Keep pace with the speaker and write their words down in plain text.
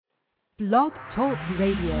Blog Talk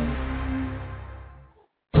Radio.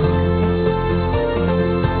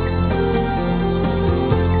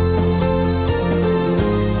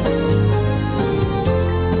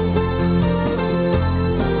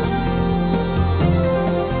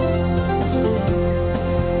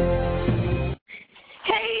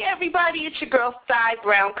 It's your girl, Cy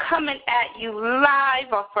Brown, coming at you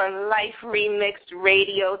live off our Life Remix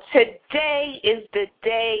Radio. Today is the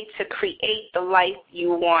day to create the life you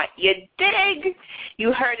want. You dig?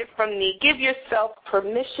 You heard it from me. Give yourself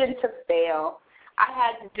permission to fail. I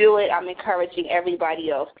had to do it. I'm encouraging everybody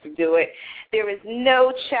else to do it. There is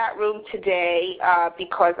no chat room today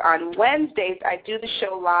because on Wednesdays I do the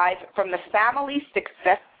show live from the Family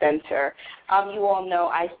Success Center. You all know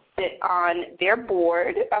I sit on their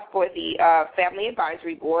board for the Family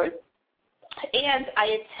Advisory Board, and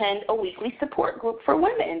I attend a weekly support group for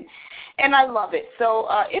women, and I love it. So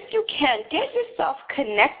if you can, get yourself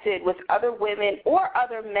connected with other women or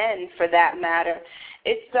other men for that matter.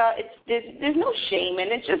 There's no shame in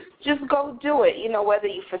it. Just go do it. You know, whether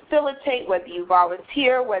you facilitate, whether you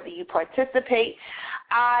volunteer, whether you participate.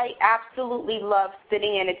 I absolutely love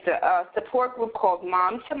sitting in. It's a support group called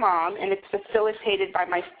Mom to Mom, and it's facilitated by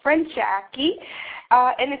my friend Jackie.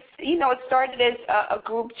 And it's, you know, it started as a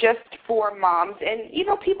group just for moms. And, you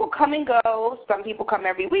know, people come and go. Some people come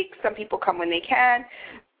every week. Some people come when they can.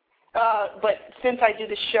 But since I do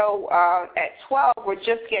the show at 12, we're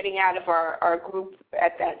just getting out of our group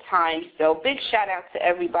at that time. So big shout out to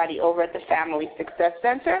everybody over at the Family Success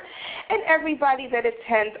Center and everybody that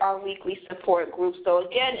attends our weekly support group. So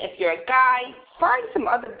again, if you're a guy, find some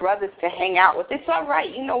other brothers to hang out with. It's all right.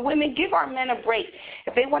 You know, women, give our men a break.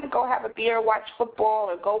 If they want to go have a beer, watch football,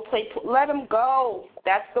 or go play, let them go.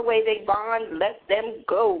 That's the way they bond. Let them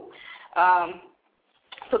go.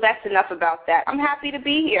 So that's enough about that. I'm happy to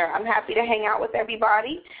be here. I'm happy to hang out with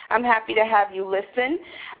everybody. I'm happy to have you listen.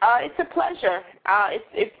 It's a pleasure.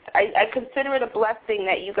 I consider it a blessing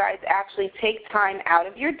that you guys actually take time out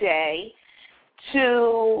of your day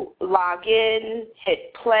to log in,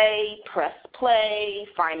 hit play, press play,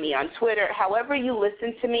 find me on Twitter. However you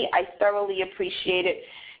listen to me, I thoroughly appreciate it,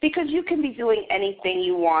 because you can be doing anything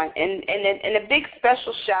you want. And a big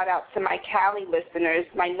special shout-out to my Cali listeners,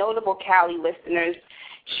 my notable Cali listeners,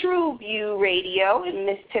 True View Radio and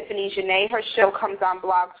Miss Tiffany Janae. Her show comes on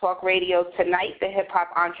Blog Talk Radio tonight, The Hip Hop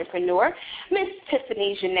Entrepreneur. Miss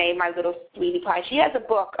Tiffany Janae, my little sweetie pie, she has a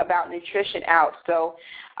book about nutrition out. So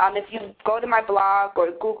if you go to my blog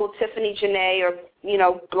or Google Tiffany Janae, or, you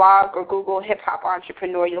know, blog or Google Hip Hop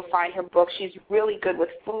Entrepreneur, you'll find her book. She's really good with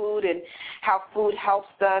food and how food helps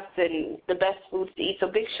us and the best foods to eat. So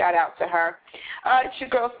big shout out to her. It's your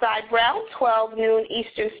girl, Cy Brown, 12 noon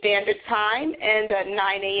Eastern Standard Time and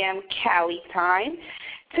 9 a.m. Cali time.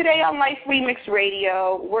 Today on Life Remix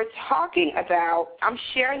Radio, we're talking about, I'm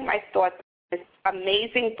sharing my thoughts on this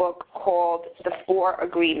amazing book called The 4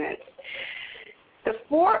 Agreements. The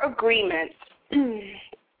 4 Agreements,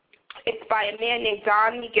 it's by a man named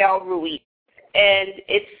Don Miguel Ruiz, and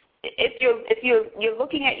if you're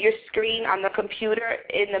looking at your screen on the computer,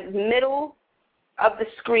 in the middle of the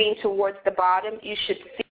screen towards the bottom, you should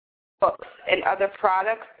see books and other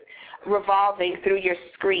products revolving through your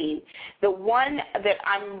screen. The one that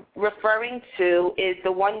I'm referring to is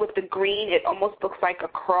the one with the green. It almost looks like a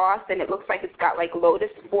cross, and it looks like it's got like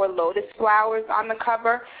 4 lotus flowers on the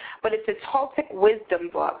cover, but it's a Toltec wisdom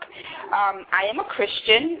book. I am a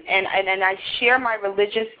Christian, and I share my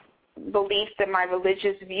religious beliefs and my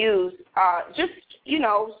religious views, just, you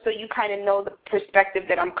know, so you kind of know the perspective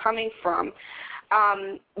that I'm coming from.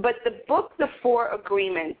 But the book, The 4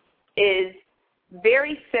 Agreements, is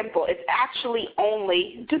very simple. It's actually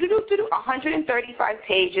only 135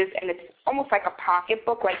 pages, and it's almost like a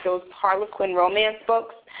pocketbook, like those Harlequin romance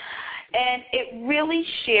books. And it really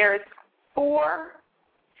shares 4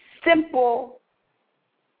 simple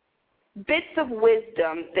bits of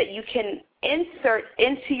wisdom that you can insert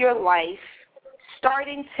into your life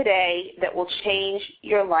starting today that will change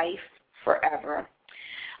your life forever.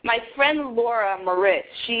 My friend Laura Moritz,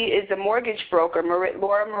 she is a mortgage broker,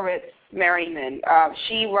 Laura Moritz Merriman.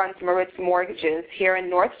 She runs Moritz Mortgages here in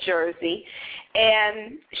North Jersey,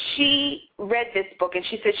 and she read this book, and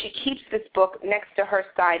she said she keeps this book next to her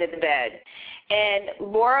side of the bed.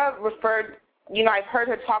 And Laura referred, you know, I've heard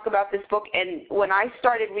her talk about this book, and when I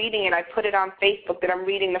started reading it, I put it on Facebook that I'm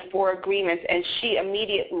reading The 4 Agreements, and she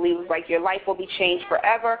immediately was like, your life will be changed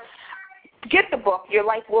forever. Get the book. Your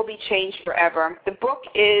life will be changed forever. The book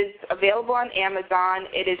is available on Amazon.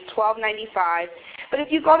 It is $12.95. But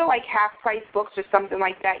if you go to like Half Price Books or something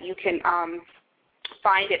like that, you can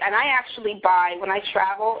find it. And I actually buy, when I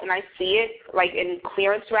travel and I see it, like in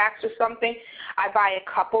clearance racks or something, I buy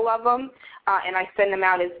a couple of them, and I send them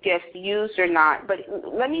out as gifts, used or not. But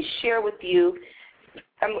let me share with you,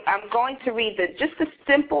 I'm going to read just the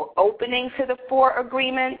simple opening to the 4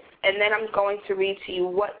 agreements, and then I'm going to read to you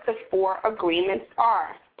what the 4 agreements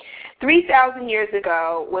are. 3,000 years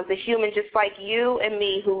ago was a human just like you and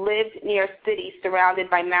me who lived near a city surrounded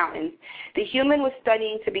by mountains. The human was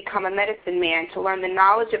studying to become a medicine man to learn the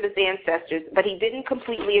knowledge of his ancestors, but he didn't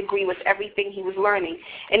completely agree with everything he was learning.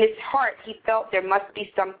 In his heart, he felt there must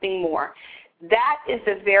be something more. That is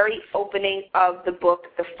the very opening of the book,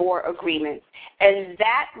 The 4 Agreements. And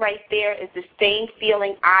that right there is the same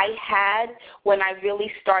feeling I had when I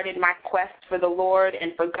really started my quest for the Lord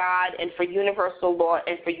and for God and for universal law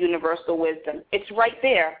and for universal wisdom. It's right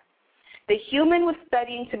there. The human was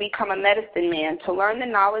studying to become a medicine man, to learn the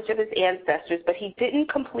knowledge of his ancestors, but he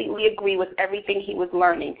didn't completely agree with everything he was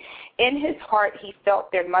learning. In his heart, he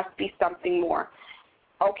felt there must be something more.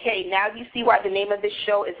 Okay, now you see why the name of this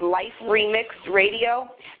show is Life Remixed Radio?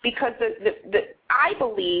 Because I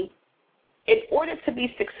believe in order to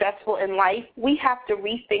be successful in life, we have to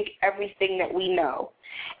rethink everything that we know.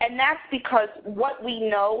 And that's because what we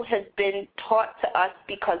know has been taught to us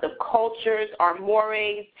because of cultures, our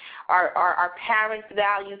mores, our parents'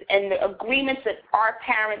 values, and the agreements that our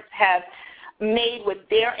parents have made with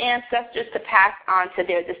their ancestors to pass on to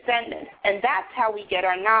their descendants. And that's how we get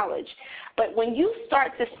our knowledge. But when you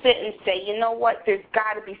start to sit and say, you know what, there's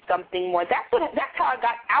got to be something more, that's how I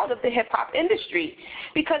got out of the hip-hop industry.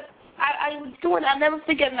 Because I was doing, I'll never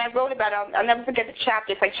forget, and I wrote about it, I'll never forget the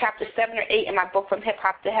chapter. It's like chapter 7 or 8 in my book, From Hip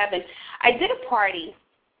Hop to Heaven. I did a party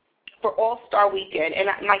for All-Star Weekend, and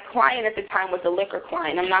my client at the time was a liquor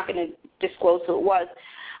client. I'm not going to disclose who it was.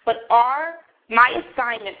 But my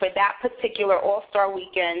assignment for that particular All-Star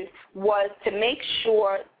Weekend was to make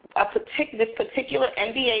sure this particular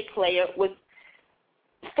NBA player was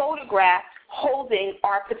photographed holding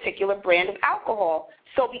our particular brand of alcohol.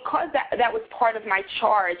 So because that was part of my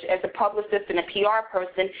charge as a publicist and a PR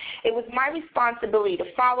person, it was my responsibility to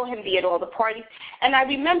follow him, be at all the parties. And I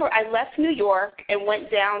remember I left New York and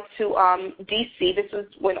went down to D.C. This was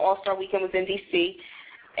when All-Star Weekend was in D.C.,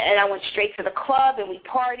 and I went straight to the club, and we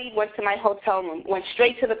partied, went to my hotel room, went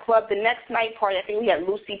straight to the club. The next night party, I think we had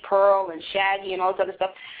Lucy Pearl and Shaggy and all this other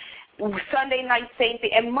stuff. Sunday night, same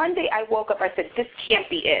thing. And Monday I woke up, I said, this can't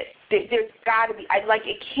be it. There's got to be,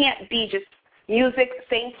 it can't be just music,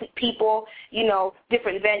 same people,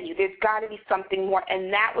 different venue. There's got to be something more.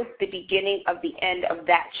 And that was the beginning of the end of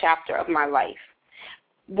that chapter of my life.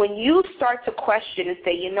 When you start to question and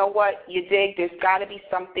say, you know what, you dig, there's got to be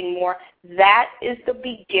something more, that is the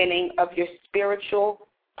beginning of your spiritual,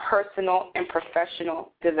 personal, and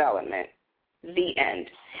professional development. The end.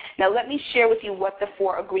 Now let me share with you what the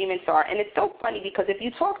 4 agreements are. And it's so funny because if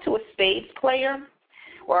you talk to a spades player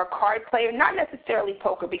or a card player, not necessarily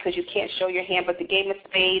poker because you can't show your hand, but the game of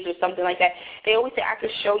spades or something like that, they always say, I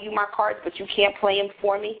can show you my cards, but you can't play them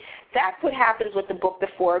for me. That's what happens with the book, The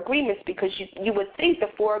 4 Agreements, because you would think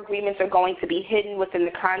the 4 agreements are going to be hidden within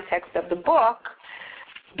the context of the book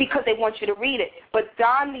because they want you to read it. But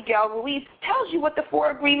Don Miguel Ruiz tells you what the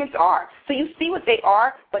 4 agreements are. So you see what they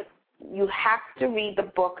are, but you have to read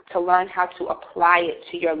the book to learn how to apply it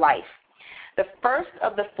to your life. The first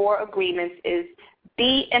of the 4 agreements is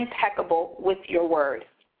be impeccable with your word.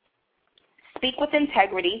 Speak with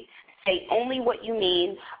integrity. Say only what you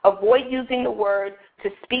mean. Avoid using the word to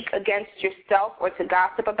speak against yourself or to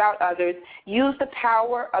gossip about others. Use the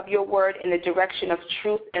power of your word in the direction of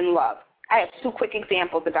truth and love. I have 2 quick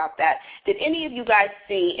examples about that. Did any of you guys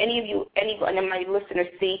see, anyone of my listeners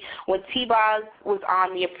see, when T-Boz was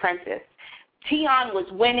on The Apprentice? Tion was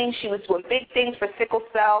winning. She was doing big things for sickle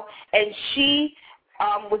cell, and she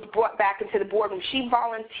was brought back into the boardroom. She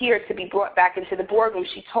volunteered to be brought back into the boardroom.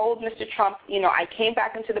 She told Mr. Trump, I came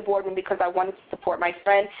back into the boardroom because I wanted to support my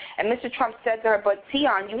friend. And Mr. Trump said to her, but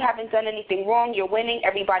Tion, you haven't done anything wrong. You're winning.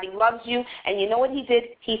 Everybody loves you. And you know what he did?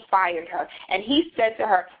 He fired her. And he said to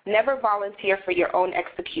her, never volunteer for your own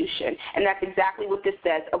execution. And that's exactly what this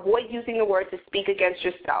says. Avoid using the word to speak against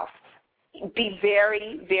yourself. Be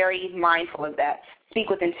very, very mindful of that. Speak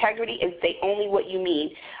with integrity and say only what you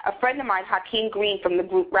mean. A friend of mine, Hakeem Green from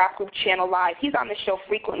the rap group Channel Live, he's on the show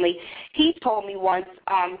frequently. He told me once,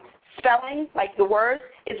 spelling, like the words,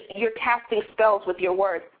 is you're casting spells with your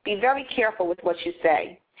words. Be very careful with what you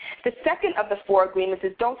say. The second of the 4 agreements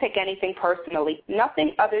is don't take anything personally.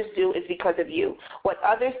 Nothing others do is because of you. What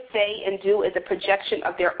others say and do is a projection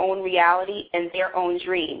of their own reality and their own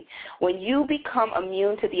dream. When you become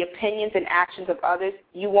immune to the opinions and actions of others,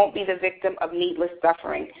 you won't be the victim of needless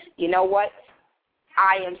suffering. You know what?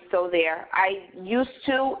 I am so there. I used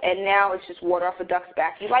to, and now it's just water off a duck's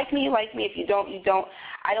back. You like me, you like me. If you don't, you don't.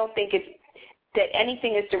 I don't think it's that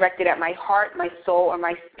anything is directed at my heart, my soul, or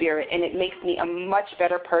my spirit, and it makes me a much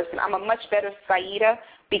better person. I'm a much better Saida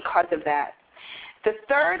because of that. The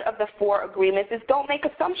third of the 4 agreements is don't make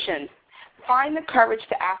assumptions. Find the courage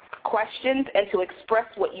to ask questions and to express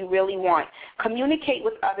what you really want. Communicate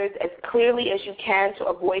with others as clearly as you can to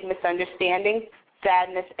avoid misunderstandings,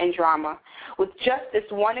 sadness, and drama. With just this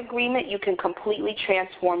one agreement, you can completely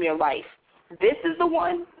transform your life. This is the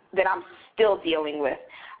one that I'm still dealing with.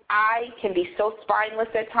 I can be so spineless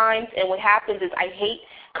at times, and what happens is I hate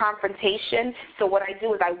confrontation, so what I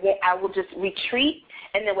do is I will just retreat,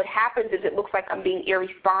 and then what happens is it looks like I'm being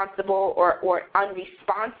irresponsible or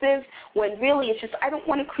unresponsive, when really it's just I don't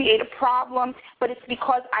want to create a problem, but it's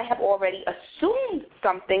because I have already assumed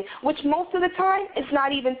something, which most of the time is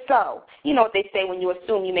not even so. You know what they say, when you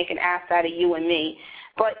assume, you make an ass out of you and me.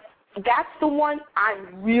 But that's the one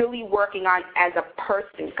I'm really working on as a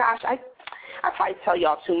person. Gosh, I probably tell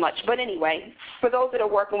y'all too much. But anyway, for those that are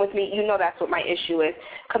working with me, you know that's what my issue is.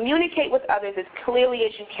 Communicate with others as clearly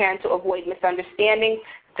as you can to avoid misunderstanding,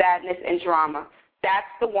 sadness, and drama. That's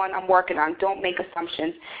the one I'm working on. Don't make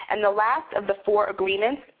assumptions. And the last of the 4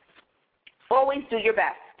 agreements, always do your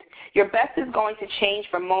best. Your best is going to change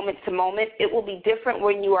from moment to moment. It will be different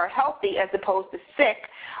when you are healthy as opposed to sick.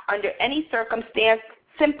 Under any circumstance,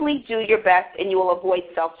 simply do your best and you will avoid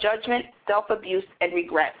self-judgment, self-abuse, and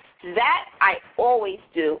regret. That I always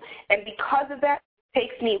do, and because of that, it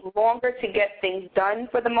takes me longer to get things done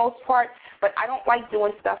for the most part, but I don't like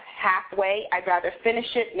doing stuff halfway. I'd rather finish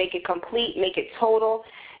it, make it complete, make it total,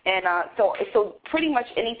 and so pretty much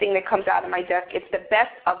anything that comes out of my desk, it's the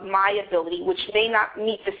best of my ability, which may not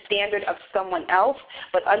meet the standard of someone else,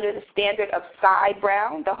 but under the standard of Cy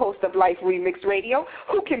Brown, the host of Life Remix Radio,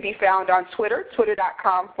 who can be found on Twitter,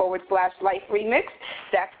 twitter.com/Life Remix.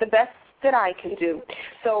 That's the best that I can do.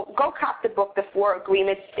 So go cop the book, The 4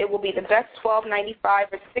 Agreements. It will be the best $12.95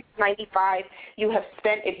 or $6.95 you have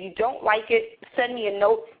spent. If you don't like it, send me a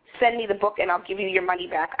note, send me the book, and I'll give you your money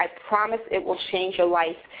back. I promise it will change your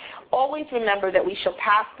life. Always remember that we shall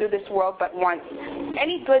pass through this world but once.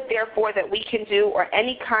 Any good, therefore, that we can do or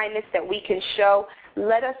any kindness that we can show,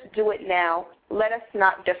 let us do it now. Let us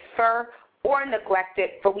not defer or neglect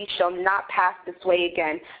it, for we shall not pass this way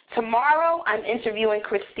again. Tomorrow, I'm interviewing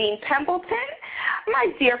Christine Pembleton, my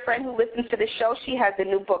dear friend who listens to the show. She has a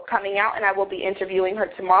new book coming out, and I will be interviewing her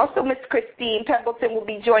tomorrow. So Miss Christine Pembleton will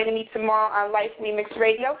be joining me tomorrow on Life Remix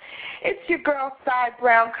Radio. It's your girl, Cy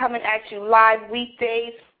Brown, coming at you live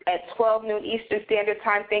weekdays at 12 noon Eastern Standard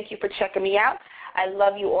Time. Thank you for checking me out. I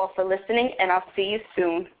love you all for listening, and I'll see you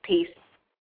soon. Peace.